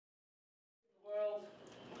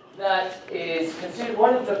that is considered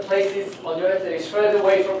one of the places on Earth that is further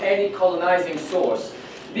away from any colonizing source.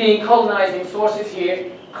 Being colonizing sources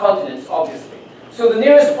here, continents, obviously. So the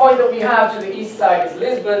nearest point that we have to the east side is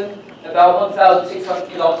Lisbon, about 1,600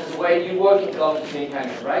 kilometers away. You work in kilometers in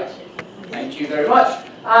Canada, right? Thank you very much.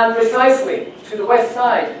 And precisely to the west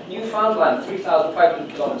side, Newfoundland,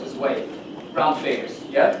 3,500 kilometers away. Round figures,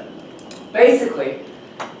 yeah? Basically,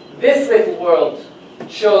 this little world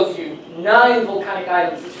shows you 9 volcanic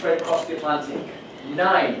islands spread across the Atlantic.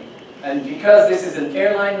 9. And because this is an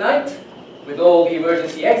airline night, with all the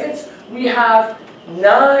emergency exits, we have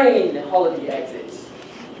 9 holiday exits.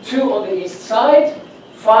 2 on the east side,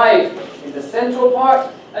 5 in the central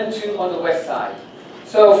part, and 2 on the west side.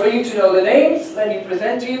 So for you to know the names, let me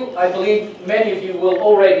present to you. I believe many of you will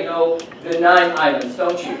already know the 9 islands,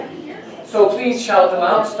 don't you? So please shout them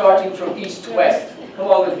out, starting from east to west. Come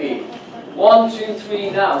on with me. 1, 2, 3,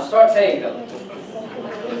 now. Start saying them.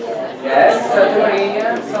 Yes, Santa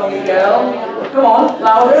Maria, San Miguel. Come on,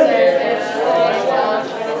 louder.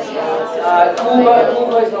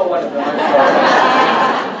 Cuba is not one of them, I'm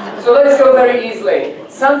sorry. So let's go very easily.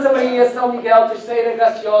 Santa Maria, São Miguel, Terceira,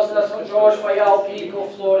 Graciosa, São Jorge, Faial, Pico,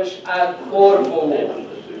 Flores, and Corvo.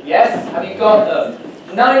 Yes? Have you got them?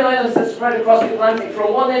 9 islands that spread across the Atlantic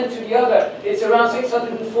from one end to the other. It's around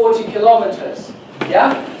 640 kilometers.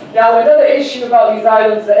 Yeah? Now, another issue about these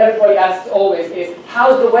islands that everybody asks always is,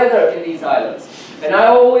 how's the weather in these islands? And I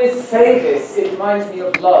always say this, it reminds me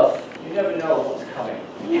of love. You never know what's coming.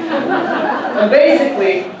 And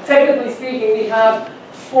basically, technically speaking, we have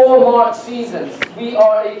 4 marked seasons. We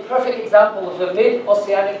are a perfect example of the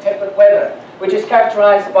mid-oceanic temperate weather, which is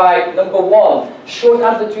characterized by, number 1, short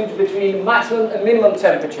amplitudes between maximum and minimum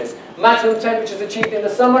temperatures. Maximum temperatures achieved in the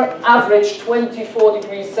summer, average 24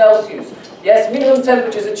 degrees Celsius. Yes, minimum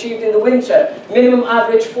temperatures achieved in the winter, minimum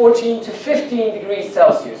average 14 to 15 degrees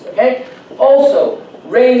Celsius. Okay? Also,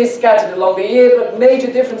 rain is scattered along the year, but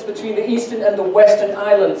major difference between the eastern and the western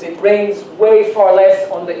islands. It rains way far less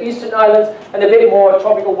on the eastern islands and a bit more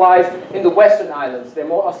tropical-wise in the western islands. They're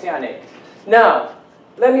more oceanic. Now,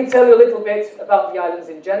 let me tell you a little bit about the islands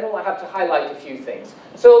in general. I have to highlight a few things.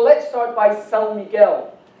 So let's start by São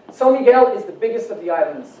Miguel. São Miguel is the biggest of the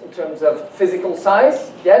islands in terms of physical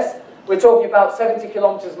size. Yes, we're talking about 70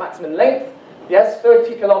 kilometers maximum length. Yes,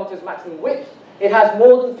 30 kilometers maximum width. It has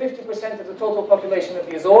more than 50% of the total population of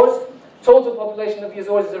the Azores. Total population of the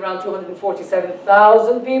Azores is around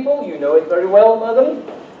 247,000 people. You know it very well, madam.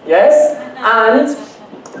 Yes? And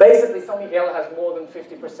basically, São Miguel has more than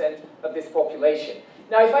 50% of this population.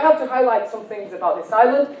 Now, if I have to highlight some things about this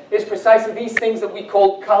island, it's precisely these things that we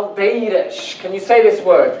call caldeiras. Can you say this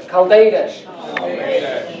word? Caldeiras.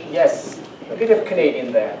 Caldeiras. Yes. A bit of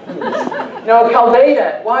Canadian there. Now,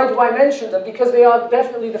 caldeira, why do I mention them? Because they are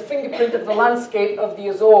definitely the fingerprint of the landscape of the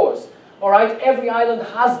Azores. Alright, every island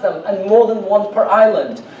has them, and more than one per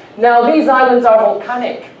island. Now, these islands are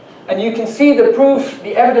volcanic, and you can see the proof,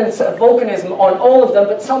 the evidence of volcanism on all of them,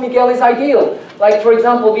 but São Miguel is ideal. Like, for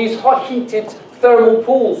example, these hot heated thermal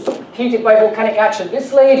pools, heated by volcanic action.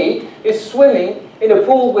 This lady is swimming in a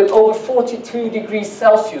pool with over 42 degrees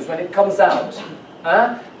Celsius when it comes out.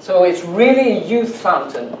 So it's really a youth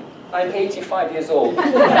fountain. I'm 85 years old.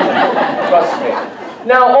 Trust me.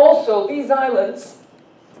 Now also, these islands,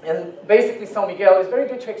 and basically São Miguel, is very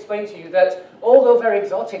good to explain to you that although very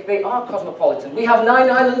exotic, they are cosmopolitan. We have 9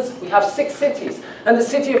 islands, we have 6 cities, and the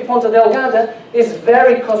city of Ponta Delgada is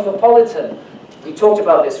very cosmopolitan. We talked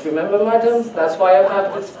about this, remember, madam? That's why I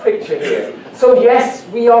have this picture here. So yes,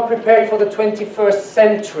 we are prepared for the 21st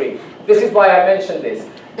century. This is why I mentioned this.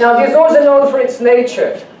 Now, the Azores are known for its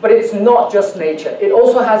nature, but it's not just nature. It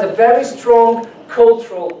also has a very strong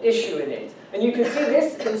cultural issue in it. And you can see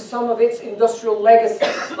this in some of its industrial legacy.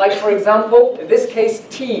 Like, for example, in this case,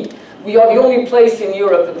 tea. We are the only place in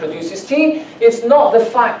Europe that produces tea. It's not the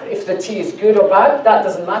fact if the tea is good or bad, that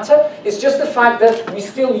doesn't matter. It's just the fact that we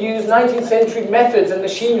still use 19th century methods and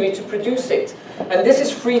machinery to produce it. And this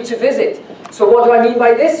is free to visit. So what do I mean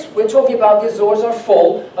by this? We're talking about the Azores are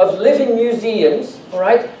full of living museums, all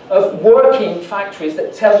right, of working factories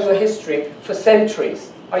that tell you a history for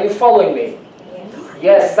centuries. Are you following me?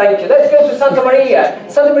 Yes, thank you. Let's go to Santa Maria.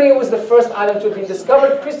 Santa Maria was the first island to have been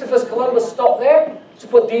discovered. Christopher Columbus stopped there to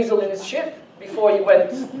put diesel in his ship before he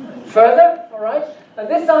went further, all right? And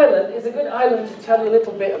this island is a good island to tell you a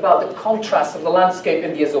little bit about the contrast of the landscape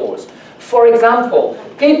in the Azores. For example,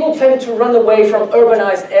 people tend to run away from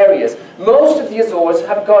urbanized areas. Most of the Azores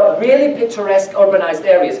have got really picturesque urbanized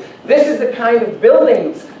areas. This is the kind of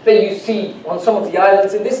buildings that you see on some of the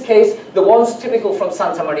islands. In this case, the ones typical from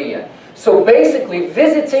Santa Maria. So basically,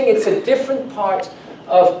 visiting, it's a different part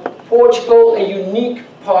of Portugal, a unique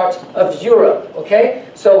part of Europe, okay?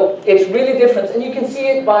 So it's really different, and you can see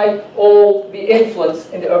it by all the influence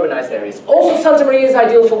in the urbanized areas. Also, Santa Maria is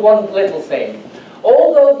ideal for one little thing.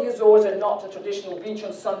 Although the Azores are not a traditional beach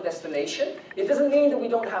and sun destination, it doesn't mean that we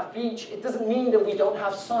don't have beach, it doesn't mean that we don't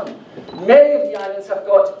have sun. Many of the islands have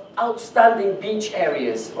got outstanding beach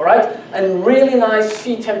areas, all right? And really nice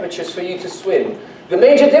sea temperatures for you to swim. The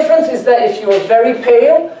major difference is that if you're very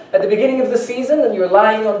pale at the beginning of the season and you're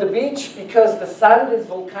lying on the beach because the sand is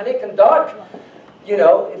volcanic and dark, you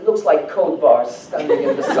know, it looks like cold bars standing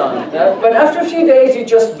in the sun. Yeah? But after a few days, you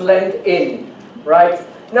just blend in, right?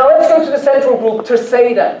 Now let's go to the central group,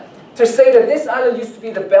 Terceira. Terceira, this island used to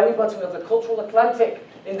be the belly button of the cultural Atlantic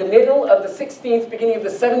in the middle of the 16th, beginning of the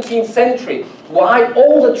 17th century. Why?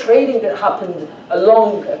 All the trading that happened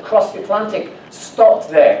across the Atlantic stopped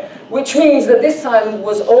there. Which means that this island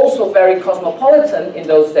was also very cosmopolitan in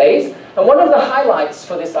those days. And one of the highlights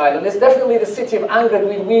for this island is definitely the city of Angra do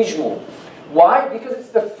Heroísmo. Why? Because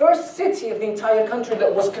it's the first city of the entire country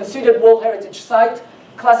that was considered World Heritage Site,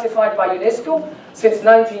 classified by UNESCO since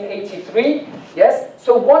 1983. Yes?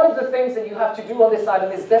 So one of the things that you have to do on this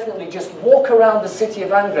island is definitely just walk around the city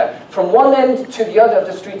of Angra. From one end to the other of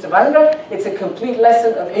the streets of Angra, it's a complete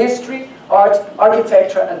lesson of history, art,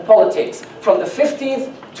 architecture, and politics, from the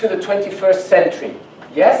 15th to the 21st century.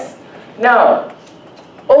 Yes? Now,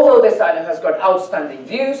 although this island has got outstanding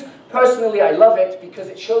views, personally I love it because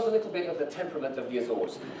it shows a little bit of the temperament of the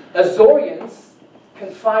Azores. Azorians can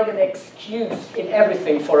find an excuse in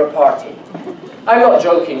everything for a party. I'm not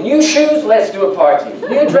joking. New shoes, let's do a party.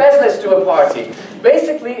 New dress, let's do a party.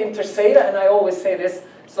 Basically, in Terceira, and I always say this,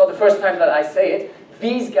 it's not the first time that I say it,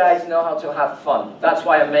 these guys know how to have fun. That's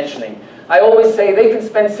why I'm mentioning. I always say they can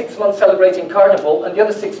spend 6 months celebrating Carnival and the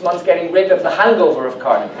other 6 months getting rid of the hangover of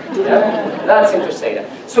Carnival. Yeah? That's in Terceira.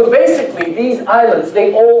 So basically, these islands,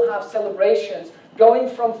 they all have celebrations going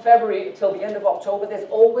from February till the end of October. There's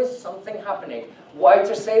always something happening. Why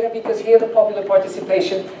Terceira? Because here the popular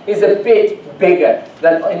participation is a bit bigger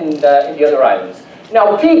than in the other islands.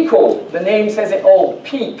 Now, Pico, the name says it all,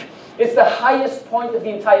 peak. It's the highest point of the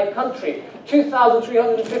entire country,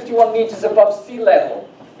 2,351 meters above sea level.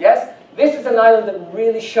 Yes? This is an island that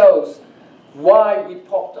really shows why we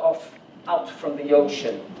popped off out from the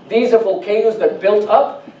ocean. These are volcanoes that built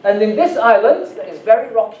up, and in this island, that is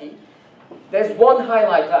very rocky, there's one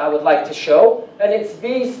highlight that I would like to show, and it's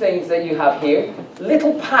these things that you have here.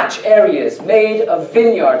 Little patch areas made of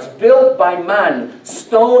vineyards built by man,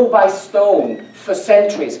 stone by stone, for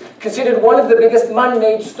centuries. Considered one of the biggest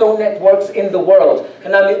man-made stone networks in the world.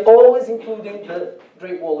 And I'm always including the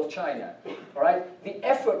Great Wall of China. All right? The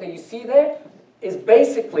effort that you see there is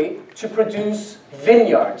basically to produce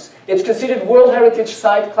vineyards. It's considered World Heritage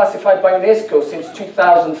Site classified by UNESCO since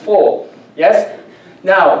 2004. Yes?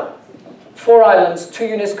 Now, 4 islands, 2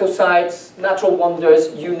 UNESCO sites, natural wonders,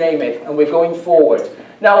 you name it, and we're going forward.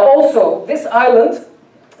 Now also, this island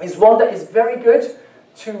is one that is very good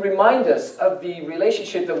to remind us of the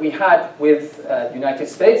relationship that we had with the United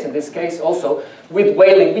States, in this case also with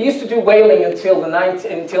whaling. We used to do whaling until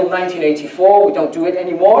 1984, we don't do it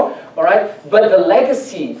anymore, all right? But the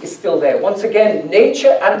legacy is still there. Once again,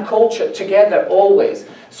 nature and culture together always.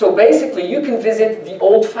 So basically, you can visit the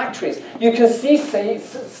old factories. You can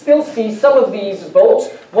still see some of these boats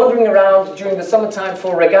wandering around during the summertime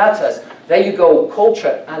for regattas. There you go,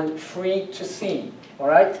 culture and free to sea, all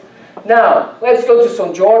right? Now, let's go to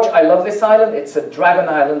St. George. I love this island. It's a dragon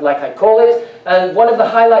island, like I call it. And one of the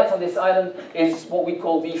highlights on this island is what we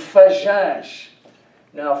call the feijão.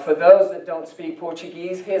 Now, for those that don't speak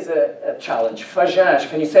Portuguese, here's a challenge. Feijão.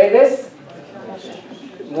 Can you say this?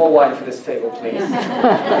 More wine for this table, please.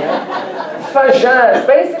 Feijão.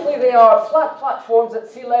 Basically, they are flat platforms at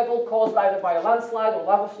sea level caused either by a landslide or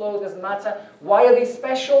lava flow, doesn't matter. Why are they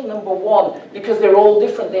special? Number one, because they're all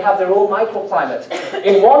different. They have their own microclimate.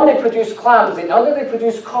 In one, they produce clams. In other, they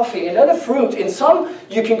produce coffee. In other, fruit. In some,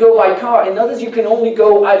 you can go by car. In others, you can only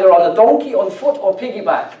go either on a donkey, on foot, or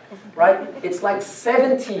piggyback. Right? It's like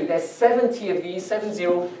 70, there's 70 of these, 70,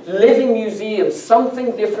 living museums,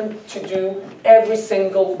 something different to do every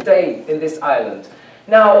single day in this island.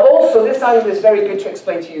 Now, also, this island is very good to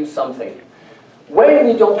explain to you something. When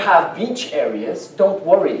we don't have beach areas, don't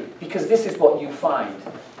worry, because this is what you find.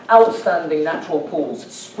 Outstanding natural pools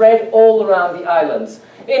spread all around the islands.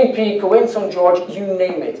 In Pico, in St. George, you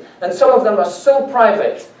name it. And some of them are so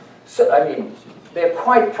private, they're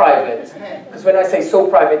quite private, because when I say so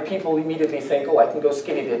private, people immediately think, oh, I can go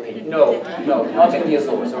skinny dipping. No, not in the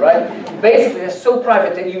Azores, all right? Basically, they're so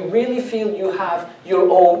private that you really feel you have your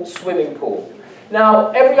own swimming pool. Now,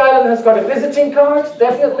 every island has got a visiting card,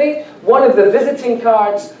 definitely. One of the visiting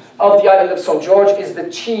cards of the island of St. George is the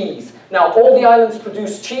cheese. Now, all the islands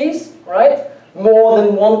produce cheese, right? More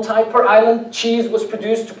than one type per island. Cheese was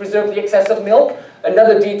produced to preserve the excess of milk.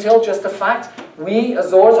 Another detail, just a fact, we,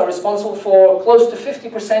 Azores, are responsible for close to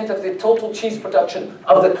 50% of the total cheese production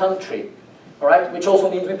of the country, all right? Which also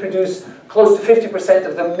means we produce close to 50%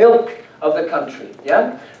 of the milk of the country,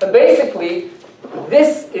 yeah? And basically,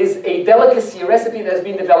 this is a delicacy, a recipe that has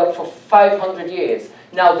been developed for 500 years.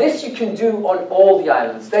 Now, this you can do on all the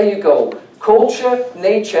islands. There you go. Culture,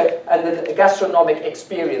 nature, and the gastronomic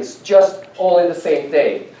experience, just all in the same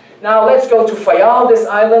day. Now, let's go to Fayal. This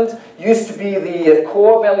island used to be the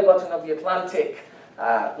core belly button of the Atlantic,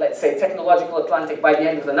 let's say technological Atlantic, by the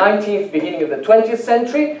end of the 19th, beginning of the 20th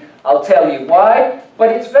century. I'll tell you why. But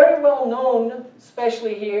it's very well known,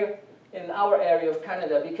 especially here in our area of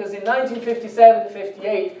Canada, because in 1957 to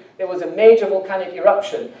 58, there was a major volcanic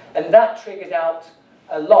eruption, and that triggered out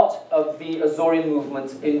a lot of the Azorean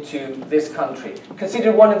movement into this country.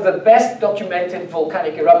 Considered one of the best documented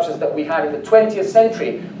volcanic eruptions that we had in the 20th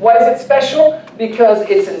century. Why is it special? Because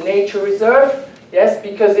it's a nature reserve. Yes,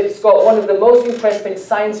 because it's got one of the most interesting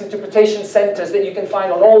science interpretation centers that you can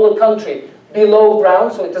find on all the country below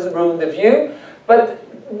ground, so it doesn't ruin the view. But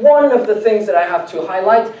one of the things that I have to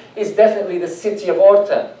highlight is definitely the city of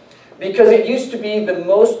Horta, because it used to be the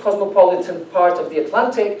most cosmopolitan part of the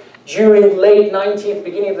Atlantic during late 19th,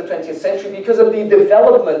 beginning of the 20th century, because of the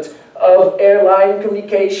development of airline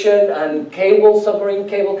communication and submarine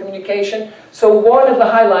cable communication. So one of the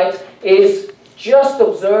highlights is just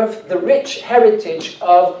observe the rich heritage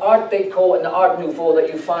of Art Deco and Art Nouveau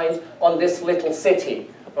that you find on this little city.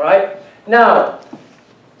 All right? Now,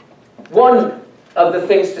 one of the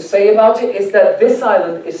things to say about it is that this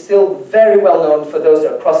island is still very well known for those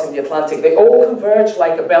that are crossing the Atlantic. They all converge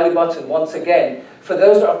like a belly button, once again, for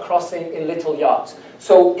those that are crossing in little yachts.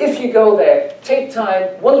 So if you go there, take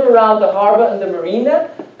time, wander around the harbour and the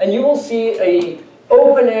marina, and you will see an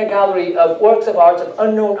open-air gallery of works of art of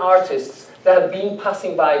unknown artists that have been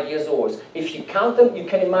passing by the Azores. If you count them, you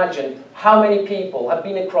can imagine how many people have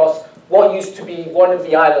been across what used to be one of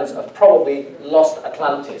the islands of probably lost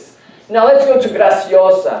Atlantis. Now let's go to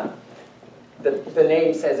Graciosa. The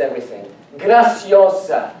name says everything.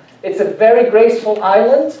 Graciosa. It's a very graceful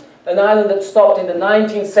island, an island that stopped in the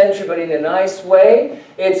 19th century, but in a nice way.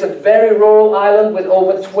 It's a very rural island with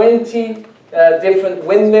over 20 different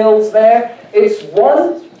windmills there. It's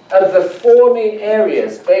one of the 4 main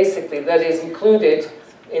areas, basically, that is included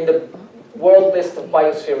in the world list of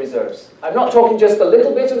biosphere reserves. I'm not talking just a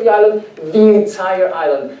little bit of the island, the entire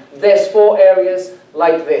island. There's 4 areas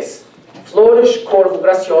like this. Flores, Corvo,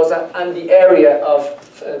 Graciosa, and the area of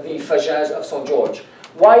the Fagens of St. George.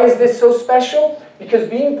 Why is this so special? Because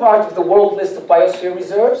being part of the world list of biosphere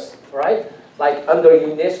reserves, right, like under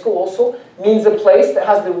UNESCO also, means a place that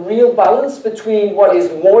has the real balance between what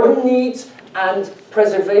is modern needs and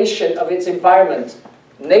preservation of its environment,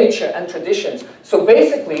 nature and traditions. So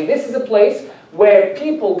basically, this is a place where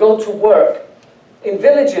people go to work in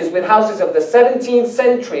villages with houses of the 17th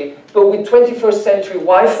century, but with 21st century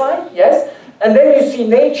Wi-Fi, yes? And then you see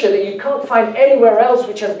nature that you can't find anywhere else,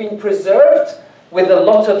 which has been preserved with a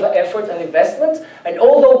lot of effort and investment. And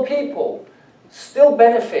although people still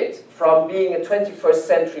benefit from being a 21st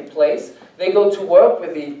century place, they go to work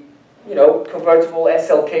with the, you know, convertible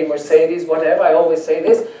SLK Mercedes, whatever, I always say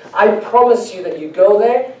this. I promise you that you go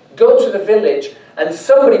there, go to the village, and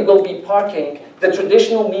somebody will be parking the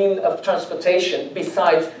traditional mean of transportation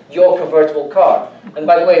besides your convertible car. And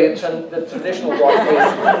by the way, the traditional one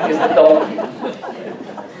is the donkey.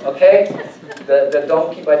 Okay? The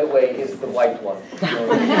donkey, by the way, is the white one.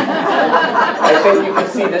 I think you can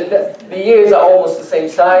see that the ears are almost the same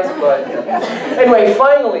size, but... Anyway,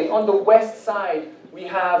 finally, on the west side, we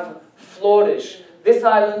have Flores. This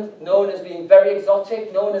island, known as being very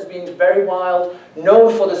exotic, known as being very wild,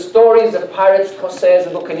 known for the stories of pirates, corsairs,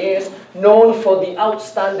 and buccaneers, known for the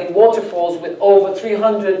outstanding waterfalls with over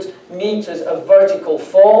 300 meters of vertical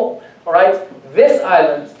fall. All right? This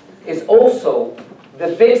island is also the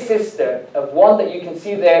big sister of one that you can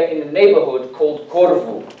see there in the neighborhood called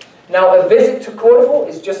Corvo. Now, a visit to Corvo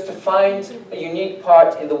is just to find a unique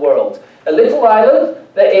part in the world. A little island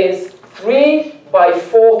that is 3 by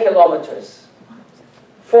 4 kilometers.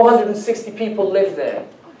 460 people live there.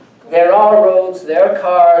 There are roads, there are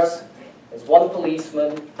cars, there's one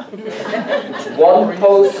policeman, one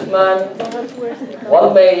postman,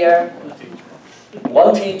 one mayor,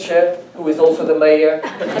 one teacher, who is also the mayor,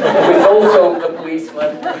 who is also the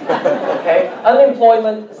policeman. Okay?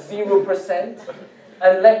 Unemployment, 0%.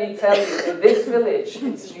 And let me tell you, in this village,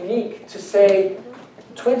 it's unique to say,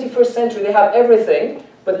 21st century, they have everything,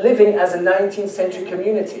 but living as a 19th century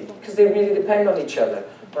community, because they really depend on each other,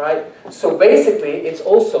 right? So basically, it's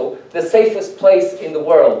also the safest place in the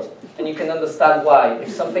world, and you can understand why.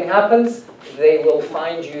 If something happens, they will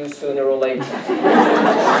find you sooner or later.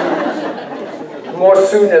 More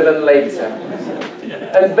sooner than later.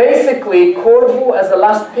 And basically, Corfu, as the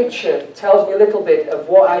last picture, tells me a little bit of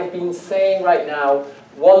what I've been saying right now.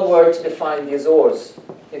 One word to define the Azores.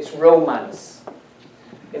 It's romance.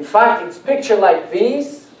 In fact, it's pictures like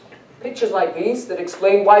these that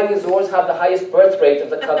explain why the Azores have the highest birth rate of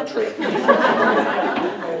the country.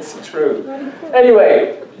 It's true.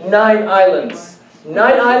 Anyway, 9 islands.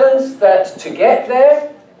 9 islands that to get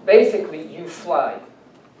there, basically you fly.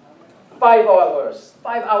 5 hours.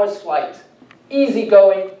 5 hours flight. Easy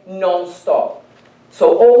going, non-stop.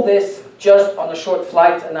 So all this just on a short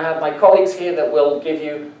flight, and I have my colleagues here that will give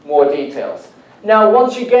you more details. Now,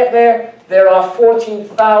 once you get there, there are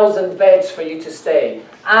 14,000 beds for you to stay,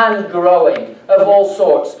 and growing, of all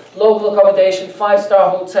sorts. Local accommodation,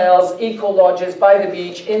 5-star hotels, eco-lodges by the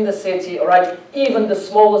beach, in the city, all right? Even the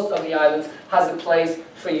smallest of the islands has a place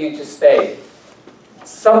for you to stay.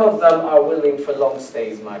 Some of them are willing for long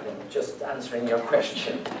stays, madam, just answering your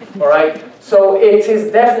question, all right? So it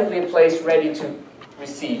is definitely a place ready to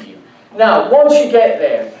receive you. Now, once you get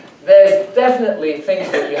there, there's definitely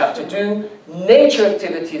things that you have to do. Nature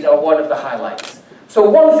activities are one of the highlights. So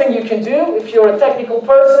one thing you can do, if you're a technical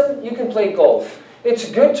person, you can play golf. It's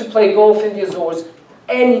good to play golf in the Azores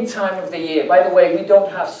any time of the year. By the way, we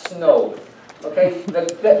don't have snow. Okay,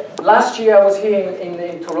 last year I was here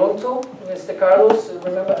in Toronto, Mr. Carlos,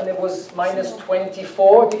 remember, and it was minus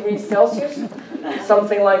 24 degrees Celsius,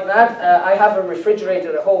 something like that. I have a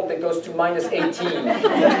refrigerator at home that goes to minus 18.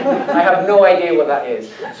 I have no idea what that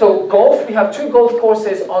is. So golf, we have 2 golf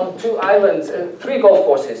courses on 2 islands, 3 golf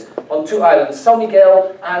courses on 2 islands, São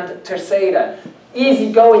Miguel and Terceira.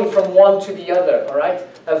 Easy going from one to the other, all right?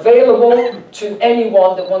 Available to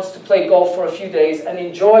anyone that wants to play golf for a few days and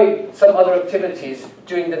enjoy some other activities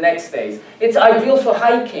during the next days. It's ideal for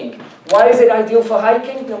hiking. Why is it ideal for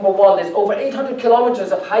hiking? Number one, there's over 800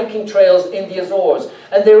 kilometers of hiking trails in the Azores,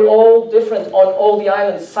 and they're all different on all the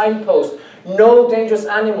islands, signposts, no dangerous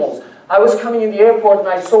animals. I was coming in the airport and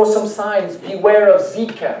I saw some signs, beware of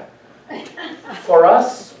Zika. For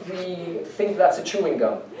us, we think that's a chewing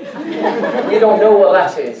gum. We don't know what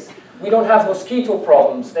that is. We don't have mosquito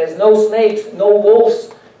problems. There's no snakes, no wolves,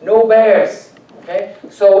 no bears. Okay?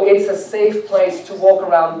 So it's a safe place to walk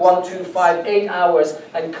around 1, 2, 5, 8 hours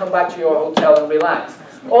and come back to your hotel and relax.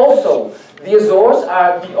 Also, the Azores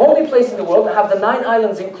are the only place in the world that have the 9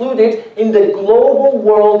 islands included in the global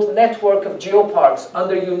world network of geoparks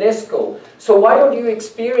under UNESCO. So why don't you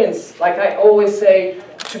experience, like I always say,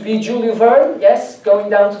 to be Jules Verne, yes, going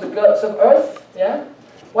down to the guts of Earth, yeah?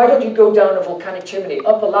 Why don't you go down a volcanic chimney,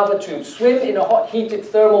 up a lava tube, swim in a hot heated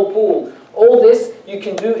thermal pool? All this you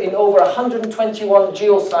can do in over 121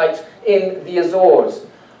 geosites in the Azores.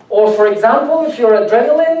 Or for example, if you're an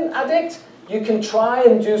adrenaline addict, you can try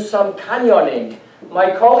and do some canyoning.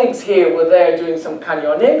 My colleagues here were there doing some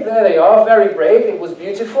canyoning. There they are, very brave. It was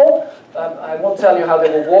beautiful. I won't tell you how they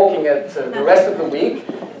were walking at the rest of the week.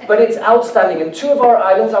 But it's outstanding, and 2 of our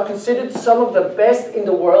islands are considered some of the best in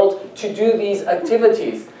the world to do these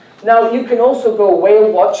activities. Now, you can also go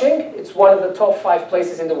whale watching. It's one of the top 5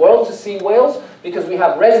 places in the world to see whales, because we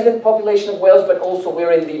have resident population of whales, but also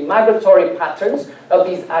we're in the migratory patterns of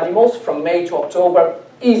these animals from May to October.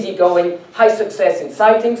 Easy going, high success in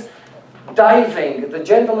sightings. Diving, the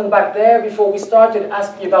gentleman back there before we started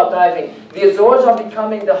asked me about diving. The Azores are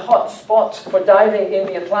becoming the hot spot for diving in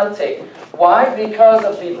the Atlantic. Why? Because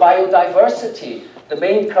of the biodiversity. The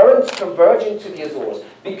main currents converge into the Azores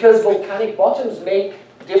because volcanic bottoms make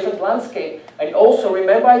different landscape. And also,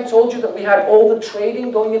 remember I told you that we had all the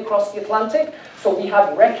trading going across the Atlantic? So we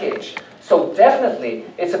have wreckage. So definitely,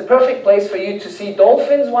 it's a perfect place for you to see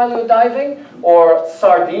dolphins while you're diving, or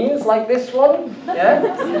sardines like this one,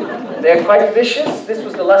 yeah? They're quite vicious. This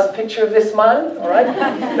was the last picture of this man, all right?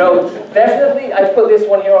 No, definitely, I put this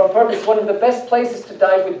one here on purpose. One of the best places to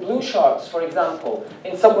dive with blue sharks, for example,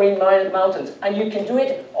 in submarine mountains. And you can do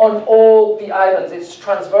it on all the islands. It's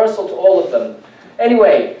transversal to all of them.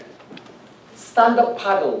 Anyway, stand-up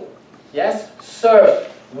paddle, yes?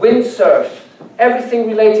 Surf, windsurf, everything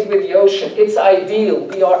related with the ocean. It's ideal.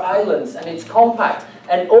 We are islands and it's compact.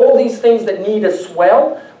 And all these things that need a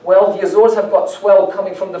swell, well, the Azores have got swell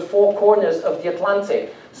coming from the 4 corners of the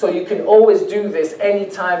Atlantic. So you can always do this any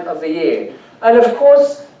time of the year. And of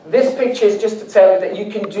course, this picture is just to tell you that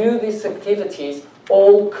you can do these activities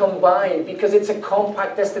all combined because it's a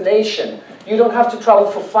compact destination. You don't have to travel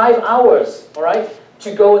for 5 hours, all right,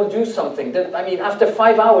 to go and do something. I mean, after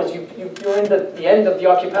 5 hours, you're in the end of the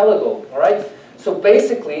archipelago, all right? So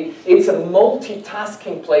basically, it's a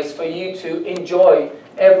multitasking place for you to enjoy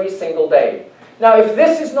every single day. Now, if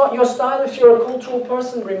this is not your style, if you're a cultural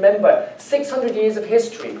person, remember, 600 years of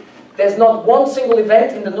history. There's not one single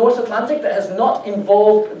event in the North Atlantic that has not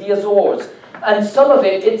involved the Azores. And some of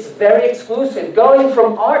it, it's very exclusive. Going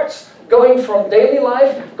from arts, going from daily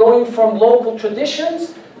life, going from local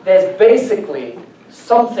traditions, there's basically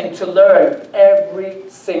something to learn every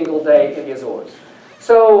single day in the Azores.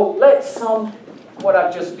 So let's sum what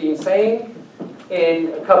I've just been saying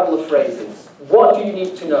in a couple of phrases. What do you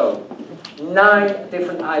need to know? 9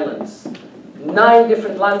 different islands, 9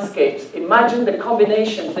 different landscapes. Imagine the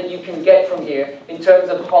combinations that you can get from here in terms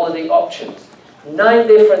of holiday options. 9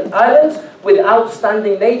 different islands with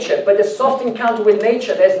outstanding nature, but a soft encounter with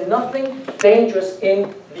nature. There's nothing dangerous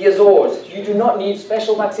in the Azores. You do not need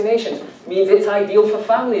special vaccinations. It means it's ideal for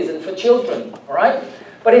families and for children, all right?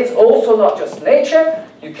 But it's also not just nature.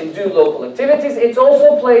 You can do local activities. It's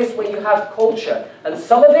also a place where you have culture, and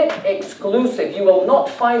some of it exclusive. You will not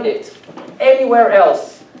find it anywhere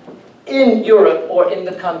else in Europe or in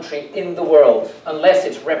the country, in the world, unless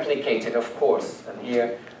it's replicated, of course. And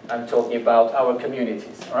here I'm talking about our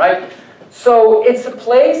communities, all right? So it's a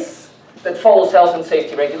place that follows health and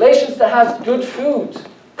safety regulations, that has good food.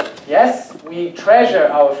 Yes, we treasure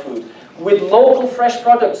our food. With local fresh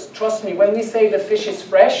products, trust me, when we say the fish is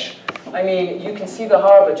fresh, I mean, you can see the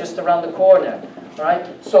harbor just around the corner, right?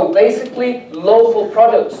 So basically, local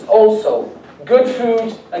products also. Good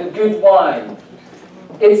food and good wine.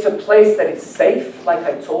 It's a place that is safe, like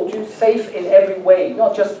I told you, safe in every way,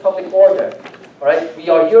 not just public order. All right? We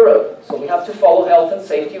are Europe, so we have to follow health and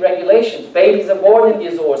safety regulations. Babies are born in the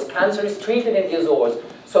Azores. Cancer is treated in the Azores.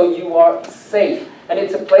 So you are safe. And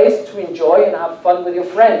it's a place to enjoy and have fun with your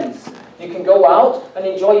friends. You can go out and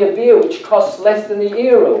enjoy a beer, which costs less than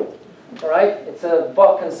 €1. All right? It's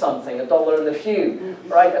 $1 and something, $1 and a few.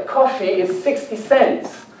 All right? A coffee is 60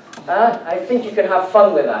 cents. I think you can have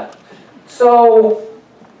fun with that. So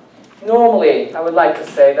normally, I would like to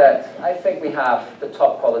say that I think we have the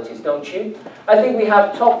top qualities, don't you? I think we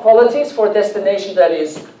have top qualities for a destination that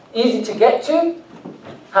is easy to get to,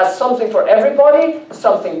 has something for everybody,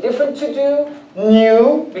 something different to do,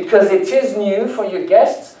 new, because it is new for your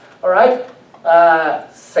guests, all right?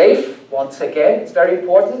 Safe, once again, it's very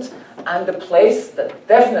important, and a place that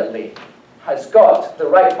definitely has got the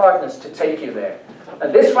right partners to take you there.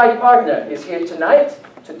 And this right partner is here tonight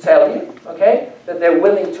to tell you, okay, that they're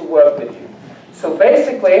willing to work with you. So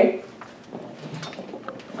basically,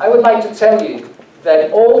 I would like to tell you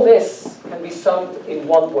that all this can be summed in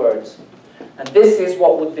one word. And this is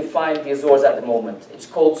what would define the Azores at the moment. It's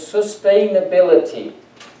called sustainability.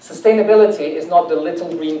 Sustainability is not the little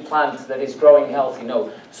green plant that is growing healthy,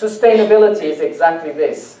 no. Sustainability is exactly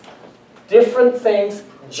this. Different things,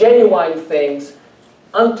 genuine things,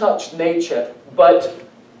 untouched nature, but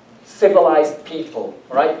civilized people,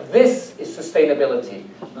 right? This is sustainability.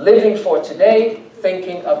 Living for today,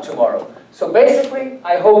 thinking of tomorrow. So basically,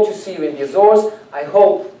 I hope to see you in the Azores. I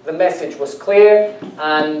hope the message was clear,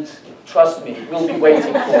 and trust me, we'll be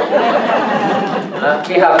waiting for you.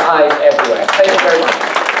 We have eyes everywhere. Thank you very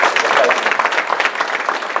much.